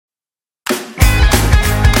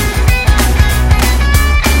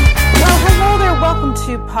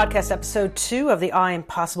podcast episode 2 of the I Am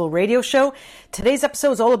Possible radio show. Today's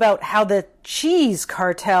episode is all about how the cheese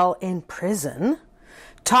cartel in prison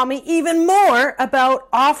taught me even more about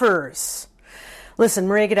offers. Listen,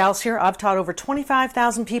 Maria Gadals here. I've taught over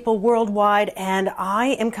 25,000 people worldwide, and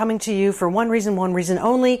I am coming to you for one reason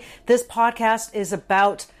only. This podcast is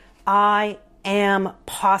about I am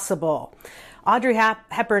possible. Audrey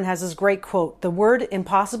Hepburn has this great quote: the word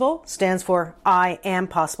impossible stands for I am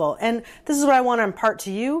possible. And this is what I want to impart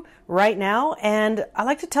to you right now. And I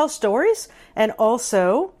like to tell stories and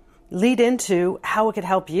also lead into how it could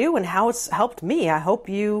help you and how it's helped me. I hope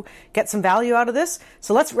you get some value out of this.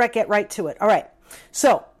 So let's get right to it. All right.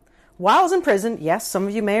 So while I was in prison, yes, some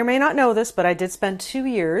of you may or may not know this, but I did spend 2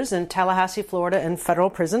 years in Tallahassee, Florida in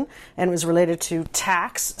federal prison, and it was related to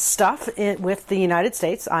tax stuff with the United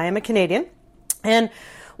States. I am a Canadian. And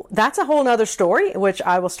that's a whole nother story, which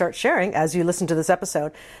I will start sharing as you listen to this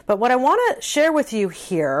episode. But what I want to share with you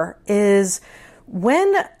here is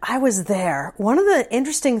when I was there, one of the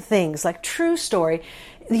interesting things, like true story,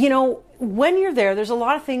 when you're there, there's a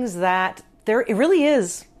lot of things that it really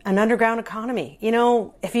is an underground economy.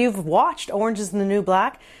 If you've watched Orange is the New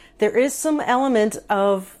Black, there is some element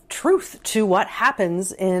of truth to what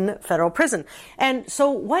happens in federal prison. And so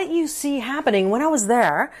what you see happening when I was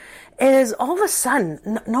there is all of a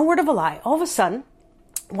sudden, no word of a lie, all of a sudden,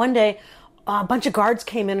 one day, a bunch of guards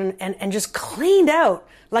came in and just cleaned out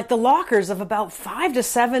like the lockers of about 5 to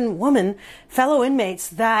 7 fellow inmates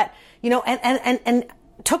that, and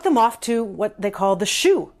took them off to what they call the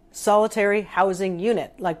SHU, Solitary Housing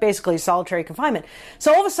Unit, like basically solitary confinement.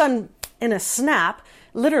 So all of a sudden, in a snap,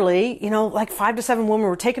 literally, like 5 to 7 women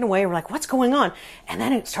were taken away. We're like, what's going on? And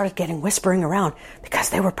then it started getting whispering around because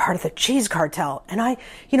they were part of the cheese cartel. And I,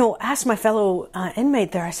 asked my fellow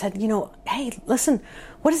inmate there, I said, hey, listen,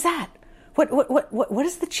 what is that? What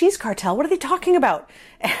is the cheese cartel? What are they talking about?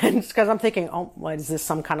 And because I'm thinking, oh, what is this?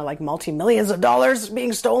 Some kind of like multi-millions of dollars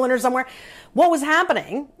being stolen or somewhere? What was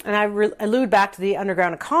happening? And I allude back to the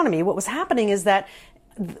underground economy. What was happening is that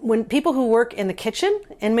when people who work in the kitchen,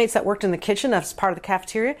 inmates that worked in the kitchen as part of the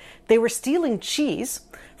cafeteria, they were stealing cheese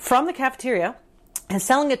from the cafeteria and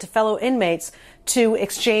selling it to fellow inmates to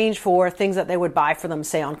exchange for things that they would buy for them,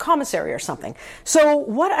 say on commissary or something. So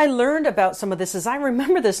what I learned about some of this is, I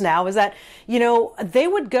remember this now, is that, they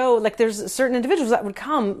would go, like there's certain individuals that would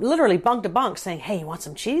come literally bunk to bunk saying, hey, you want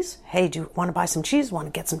some cheese? Hey, do you want to buy some cheese? Want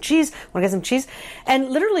to get some cheese? Want to get some cheese? And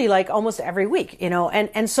literally like almost every week,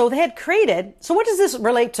 and so they had created, so what does this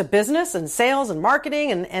relate to business and sales and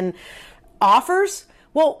marketing and offers?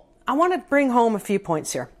 Well, I want to bring home a few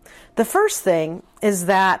points here. The first thing is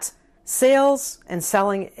that sales and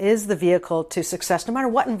selling is the vehicle to success, no matter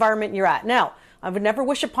what environment you're at. Now, I would never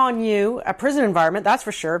wish upon you a prison environment, that's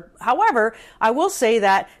for sure. However, I will say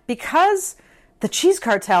that because the cheese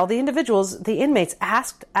cartel, the individuals, the inmates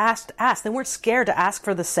asked, they weren't scared to ask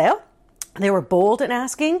for the sale. They were bold in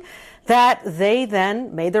asking, that they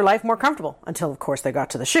then made their life more comfortable until, of course, they got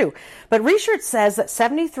to the SHU. But research says that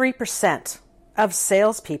 73% of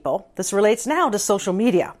salespeople, this relates now to social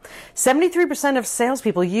media, 73% of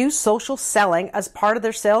salespeople use social selling as part of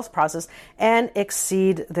their sales process and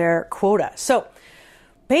exceed their quota. So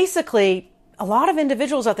basically, a lot of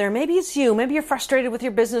individuals out there, maybe it's you, maybe you're frustrated with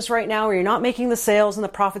your business right now, or you're not making the sales and the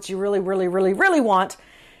profits you really want.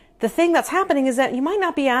 The thing that's happening is that you might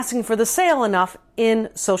not be asking for the sale enough in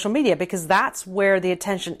social media, because that's where the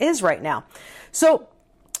attention is right now. So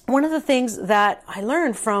one of the things that I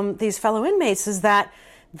learned from these fellow inmates is that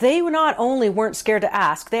they not only weren't scared to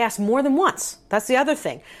ask, they asked more than once. That's the other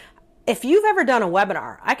thing. If you've ever done a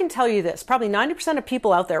webinar, I can tell you this, probably 90% of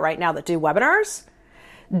people out there right now that do webinars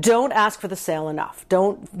don't ask for the sale enough.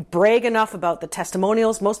 Don't brag enough about the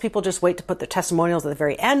testimonials. Most people just wait to put the testimonials at the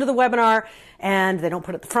very end of the webinar, and they don't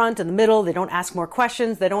put it at the front, in the middle. They don't ask more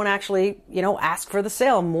questions. They don't actually, ask for the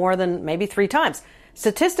sale more than maybe 3 times.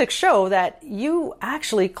 Statistics show that you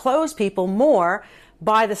actually close people more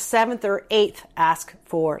by the 7th or 8th ask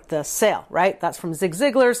for the sale, right? That's from Zig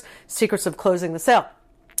Ziglar's Secrets of Closing the Sale.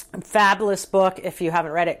 Fabulous book. If you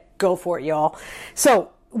haven't read it, go for it, y'all.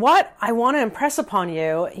 So what I want to impress upon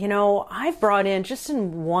you, I've brought in, just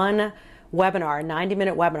in one webinar, a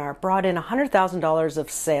 90-minute webinar, brought in $100,000 of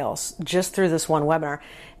sales just through this one webinar.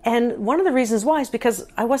 And one of the reasons why is because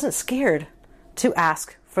I wasn't scared to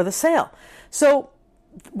ask for the sale. So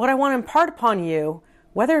what I want to impart upon you,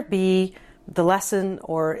 whether it be the lesson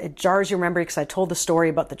or it jars your memory, because I told the story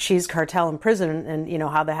about the cheese cartel in prison and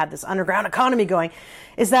how they had this underground economy going,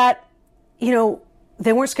 is that,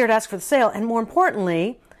 they weren't scared to ask for the sale. And more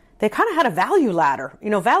importantly, they kind of had a value ladder.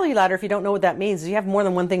 Value ladder, if you don't know what that means, is you have more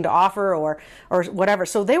than one thing to offer or whatever.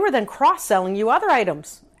 So they were then cross-selling you other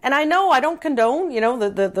items. And I know I don't condone,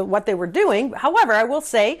 the what they were doing. However, I will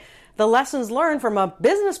say the lessons learned from a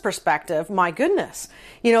business perspective, my goodness.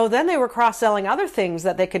 Then they were cross-selling other things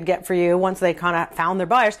that they could get for you once they kind of found their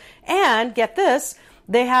buyers. And get this,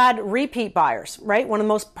 they had repeat buyers, right? One of the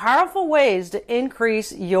most powerful ways to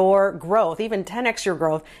increase your growth, even 10x your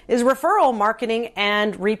growth, is referral marketing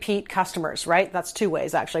and repeat customers, right? That's two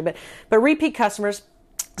ways actually, but repeat customers.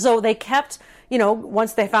 So they kept,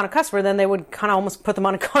 once they found a customer, then they would kind of almost put them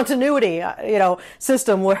on a continuity,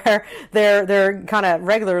 system where they're kind of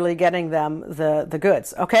regularly getting them the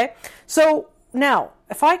goods. Okay. So now,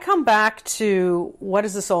 if I come back to what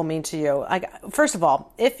does this all mean to you? First of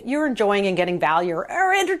all, if you're enjoying and getting value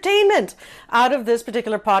or entertainment out of this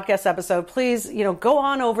particular podcast episode, please, go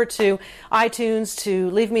on over to iTunes to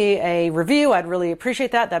leave me a review. I'd really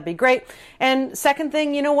appreciate that. That'd be great. And second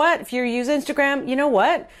thing, you know what? If you use Instagram, you know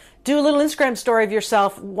what? Do a little Instagram story of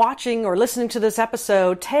yourself watching or listening to this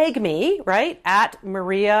episode. Tag me, right, at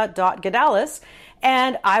maria.gadalis,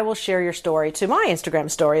 and I will share your story to my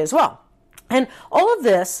Instagram story as well. And all of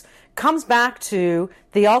this comes back to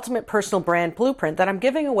the Ultimate Personal Brand Blueprint that I'm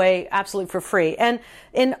giving away absolutely for free. And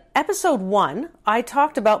in episode 1, I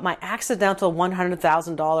talked about my accidental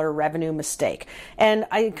 $100,000 revenue mistake. And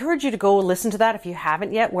I encourage you to go listen to that if you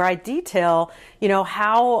haven't yet, where I detail,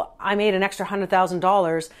 how I made an extra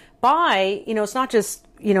 $100,000 by, it's not just,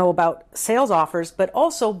 about sales offers, but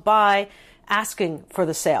also by asking for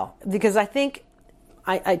the sale. Because I think,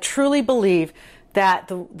 I truly believe that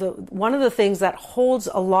the one of the things that holds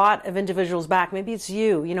a lot of individuals back, maybe it's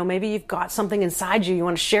you, maybe you've got something inside you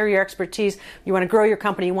want to share your expertise, you want to grow your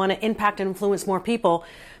company, you want to impact and influence more people.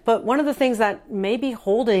 But one of the things that may be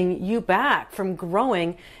holding you back from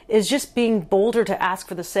growing is just being bolder to ask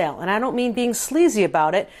for the sale. And I don't mean being sleazy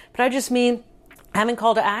about it, but I just mean having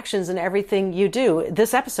call to actions in everything you do.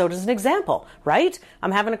 This episode is an example, right?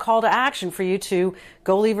 I'm having a call to action for you to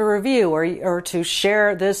go leave a review or to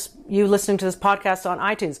share this, you listening to this podcast on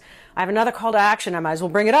iTunes. I have another call to action. I might as well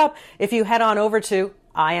bring it up. If you head on over to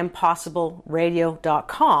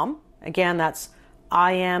IamPossibleRadio.com, again, that's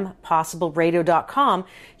IamPossibleRadio.com,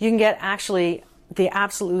 you can get actually the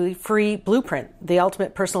absolutely free blueprint, the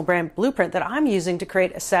Ultimate Personal Brand Blueprint that I'm using to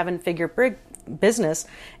create a 7-figure business,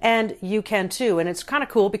 and you can too. And it's kind of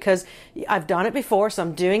cool because I've done it before, so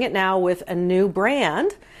I'm doing it now with a new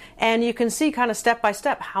brand, and you can see kind of step by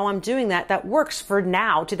step how I'm doing that works for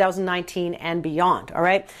now, 2019 and beyond. All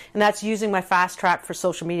right. And that's using my fast track for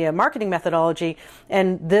social media marketing methodology.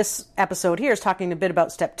 And this episode here is talking a bit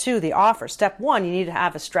about step 2, the offer. Step 1, you need to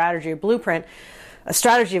have a strategy, a blueprint, a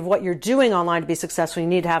strategy of what you're doing online to be successful. You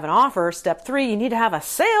need to have an offer. Step 3, you need to have a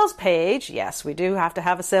sales page. Yes, we do have to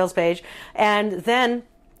have a sales page. And then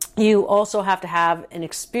you also have to have an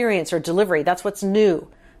experience or delivery. That's what's new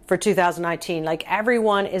for 2019. Like,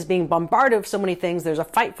 everyone is being bombarded with so many things. There's a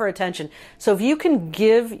fight for attention. So if you can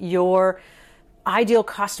give your ideal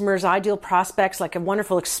customers, ideal prospects, like a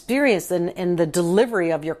wonderful experience in the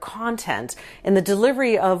delivery of your content, in the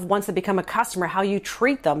delivery of once they become a customer, how you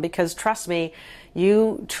treat them, because trust me,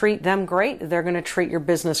 you treat them great, they're going to treat your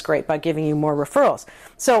business great by giving you more referrals.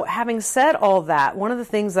 So having said all that, one of the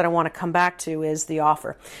things that I want to come back to is the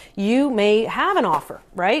offer. You may have an offer,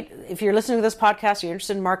 right? If you're listening to this podcast, you're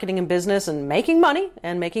interested in marketing and business and making money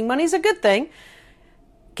is a good thing.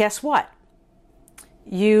 Guess what?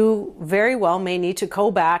 You very well may need to go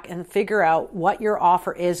back and figure out what your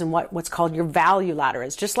offer is and what's called your value ladder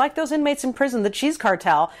is. Just like those inmates in prison, the cheese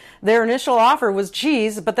cartel, their initial offer was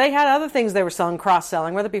cheese, but they had other things they were selling,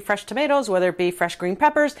 cross-selling, whether it be fresh tomatoes, whether it be fresh green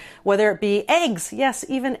peppers, whether it be eggs. Yes,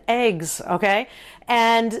 even eggs, okay?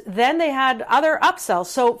 And then they had other upsells.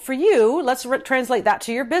 So for you, let's translate that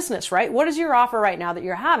to your business, right? What is your offer right now that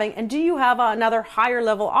you're having? And do you have another higher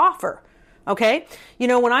level offer? Okay.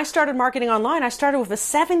 When I started marketing online, I started with a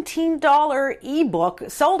 $17 ebook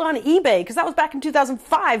sold on eBay, because that was back in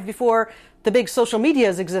 2005 before the big social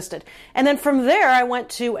medias existed. And then from there, I went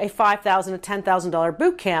to a $5,000 to $10,000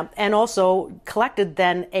 boot camp, and also collected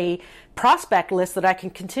then a prospect list that I can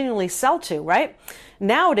continually sell to, right?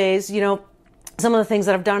 Nowadays, some of the things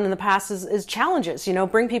that I've done in the past is challenges,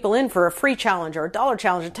 bring people in for a free challenge or a $1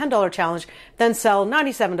 challenge, a $10 challenge, then sell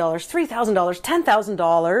 $97, $3,000,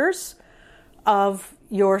 $10,000 of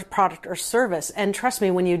your product or service. And trust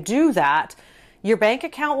me, when you do that, your bank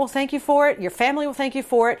account will thank you for it. Your family will thank you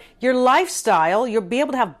for it. Your lifestyle, you'll be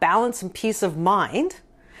able to have balance and peace of mind.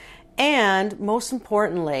 And most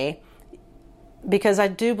importantly, because I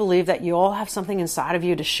do believe that you all have something inside of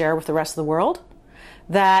you to share with the rest of the world,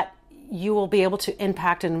 that you will be able to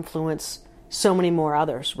impact and influence so many more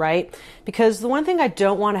others, right? Because the one thing I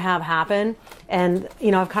don't want to have happen, and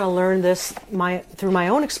I've kind of learned this through my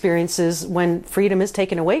own experiences, when freedom is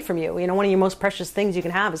taken away from you. One of your most precious things you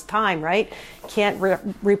can have is time, right? Can't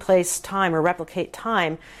replace time or replicate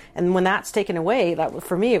time. And when that's taken away,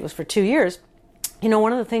 for me, it was for 2 years.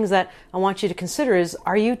 One of the things that I want you to consider is,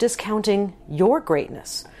 are you discounting your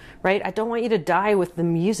greatness? Right? I don't want you to die with the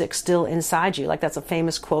music still inside you. Like, that's a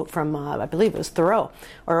famous quote from, I believe it was Thoreau.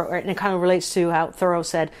 And it kind of relates to how Thoreau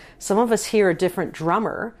said, some of us hear a different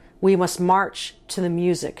drummer. We must march to the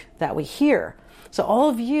music that we hear. So all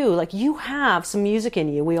of you, you have some music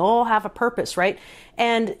in you. We all have a purpose, right?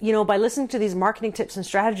 And, by listening to these marketing tips and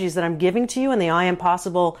strategies that I'm giving to you in the I Am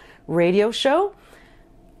Possible radio show,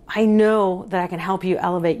 I know that I can help you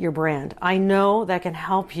elevate your brand. I know that I can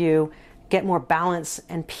help you get more balance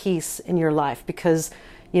and peace in your life, because,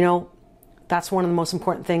 that's one of the most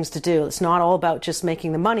important things to do. It's not all about just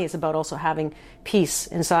making the money. It's about also having peace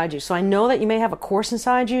inside you. So I know that you may have a course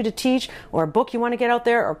inside you to teach, or a book you want to get out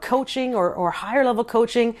there, or coaching, or higher level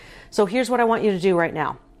coaching. So here's what I want you to do right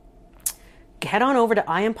now. Head on over to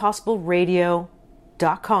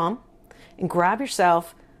IamPossibleRadio.com and grab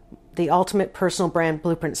yourself the Ultimate Personal Brand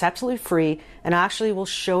Blueprint. It's absolutely free, and actually will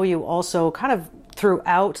show you also kind of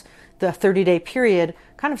throughout the 30-day period,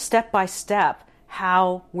 kind of step by step,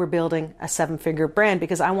 how we're building a 7-figure brand,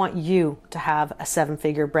 because I want you to have a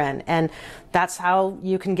 7-figure brand. And that's how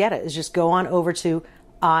you can get it, is just go on over to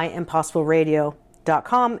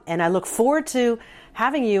IamPossibleRadio.com. And I look forward to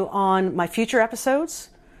having you on my future episodes.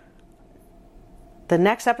 The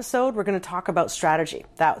next episode, we're going to talk about strategy.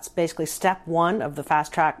 That's basically step 1 of the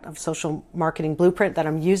Fast Track of Social Marketing Blueprint that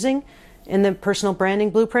I'm using in the Personal Branding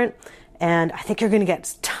Blueprint. And I think you're going to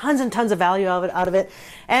get tons and tons of value out of it.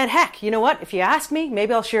 And heck, you know what? If you ask me,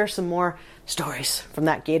 maybe I'll share some more stories from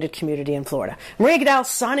that gated community in Florida. Maria Goodell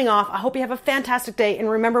signing off. I hope you have a fantastic day. And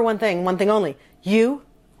remember one thing only. You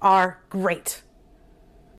are great.